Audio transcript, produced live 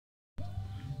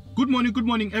Good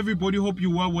morning, everybody. Hope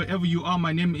you are wherever you are.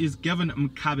 My name is Gavin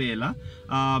Mkabela.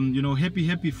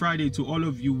 Happy Friday to all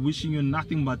of you. Wishing you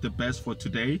nothing but the best for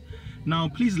today. Now,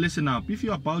 please listen up. If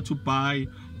you're about to buy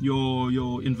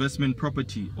your investment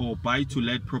property or buy to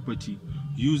let property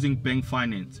using bank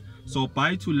finance, so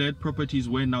buy to let property is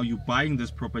where now you're buying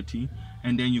this property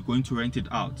and then you're going to rent it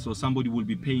out. So somebody will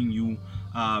be paying you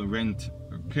rent.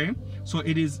 Okay, so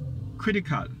it is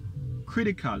critical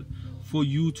for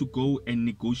you to go and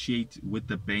negotiate with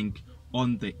the bank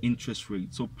on the interest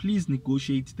rate. So please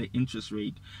negotiate the interest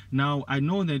rate. Now, I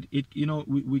know that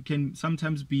we can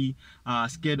sometimes be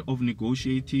scared of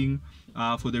negotiating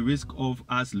for the risk of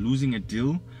us losing a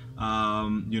deal,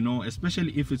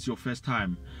 especially if it's your first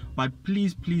time. But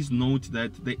please note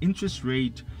that the interest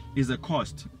rate is a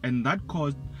cost, and that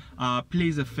cost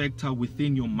plays a factor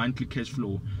within your monthly cash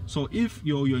flow. So if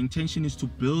your intention is to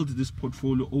build this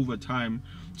portfolio over time,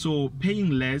 so paying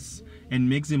less and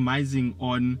maximizing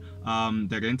on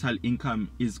the rental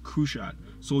income is crucial.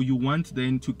 So you want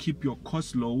then to keep your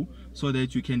costs low so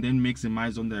that you can then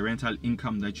maximize on the rental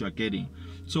income that you are getting.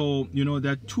 So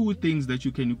there are two things that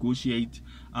you can negotiate,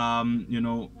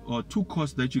 or two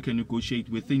costs that you can negotiate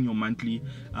within your monthly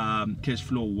cash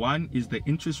flow. One is the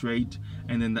interest rate,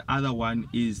 and then the other one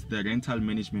is the rental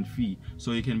management fee.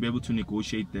 So you can be able to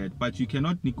negotiate that, but you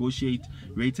cannot negotiate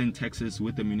rates and taxes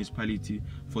with the municipality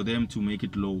for them to make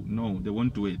it low. No, they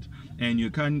won't do it. And you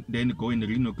can then go and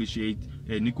negotiate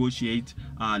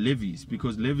levies,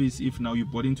 because levies, if now you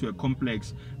bought into a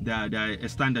complex, they're a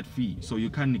standard fee, so you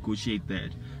can't negotiate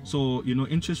that. So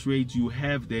interest rates, you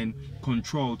have then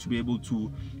control to be able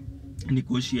to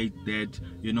negotiate that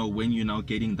when you're now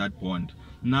getting that bond.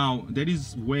 Now, that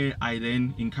is where I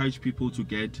then encourage people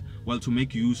to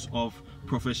make use of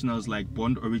professionals like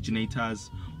bond originators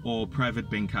or private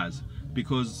bankers,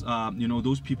 because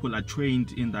those people are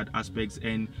trained in that aspects,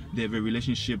 and they have a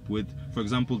relationship with, for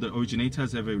example, the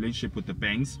originators have a relationship with the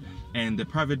banks, and the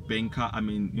private banker,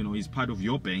 is part of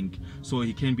your bank, so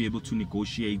he can be able to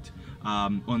negotiate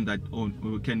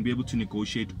can be able to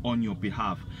negotiate on your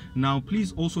behalf. Now,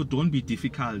 please also don't be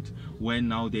difficult when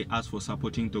now they ask for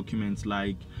supporting documents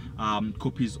like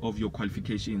copies of your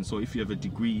qualifications. So if you have a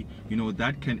degree,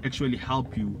 that can actually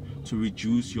help you to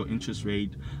reduce your interest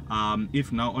rate.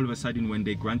 If now all of a sudden when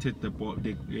they granted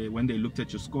when they looked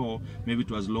at your score, maybe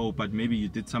it was low, but maybe you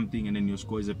did something and then your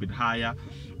score is a bit higher,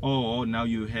 or now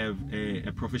you have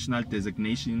a professional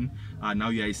designation, now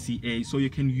you're a CA, so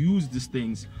you can use these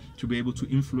things to be able to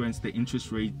influence the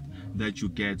interest rate that you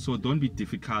get. So don't be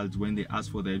difficult when they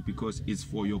ask for that, because it's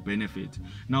for your benefit.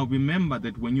 Now, remember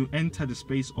that when you enter the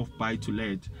space of buy to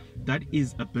let, that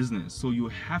is a business, so you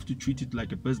have to treat it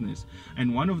like a business.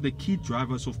 And one of the key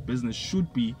drivers of business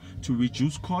should be to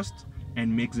reduce costs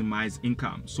and maximize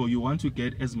income. So you want to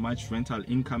get as much rental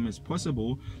income as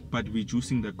possible, but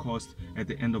reducing the cost at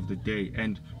the end of the day.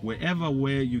 And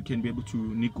where you can be able to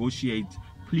negotiate,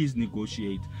 please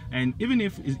negotiate. And even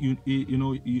if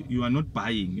you are not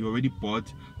buying, you already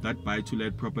bought that buy to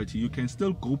let property, you can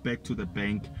still go back to the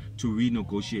bank to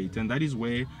renegotiate. And that is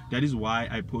why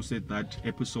I posted that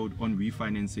episode on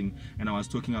refinancing, and I was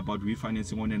talking about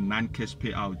refinancing on a non-cash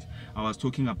payout. I was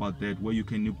talking about that, where you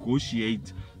can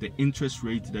negotiate the interest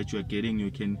rate that you are getting.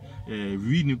 You can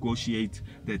renegotiate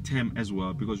the term as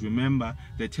well, because remember,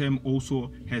 the term also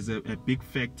has a big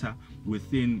factor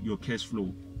within your cash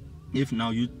flow. If now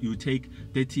you take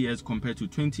 30 years compared to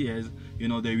 20 years,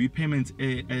 the repayments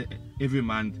every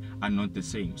month are not the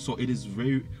same. So it's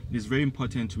very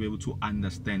important to be able to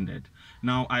understand that.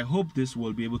 Now, I hope this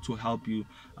will be able to help you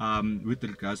with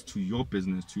regards to your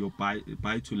business, to your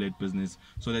buy to let business,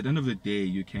 so that at the end of the day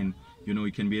you can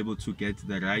be able to get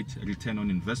the right return on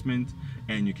investment,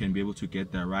 and you can be able to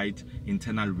get the right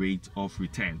internal rate of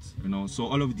returns. So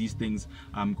all of these things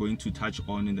I'm going to touch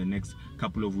on in the next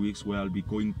couple of weeks, where I'll be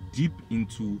going deep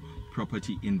into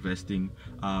property investing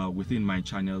within my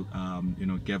channel,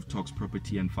 Gav Talks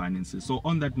Property and Finances. So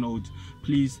on that note,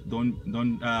 please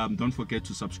don't forget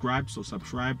to subscribe. So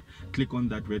subscribe, click on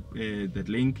that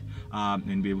link,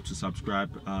 and be able to subscribe.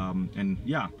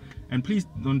 And please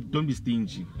don't be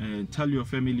stingy. Tell your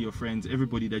family, your friends,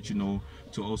 everybody that you know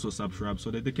to also subscribe,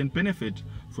 so that they can benefit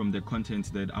from the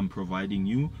content that I'm providing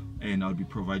you, and I'll be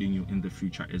providing you in the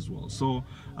future as well. So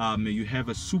may you have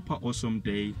a super awesome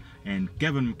day, and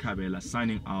Gavin Mkabela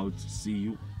signing out. See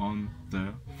you on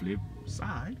the flip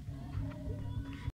side.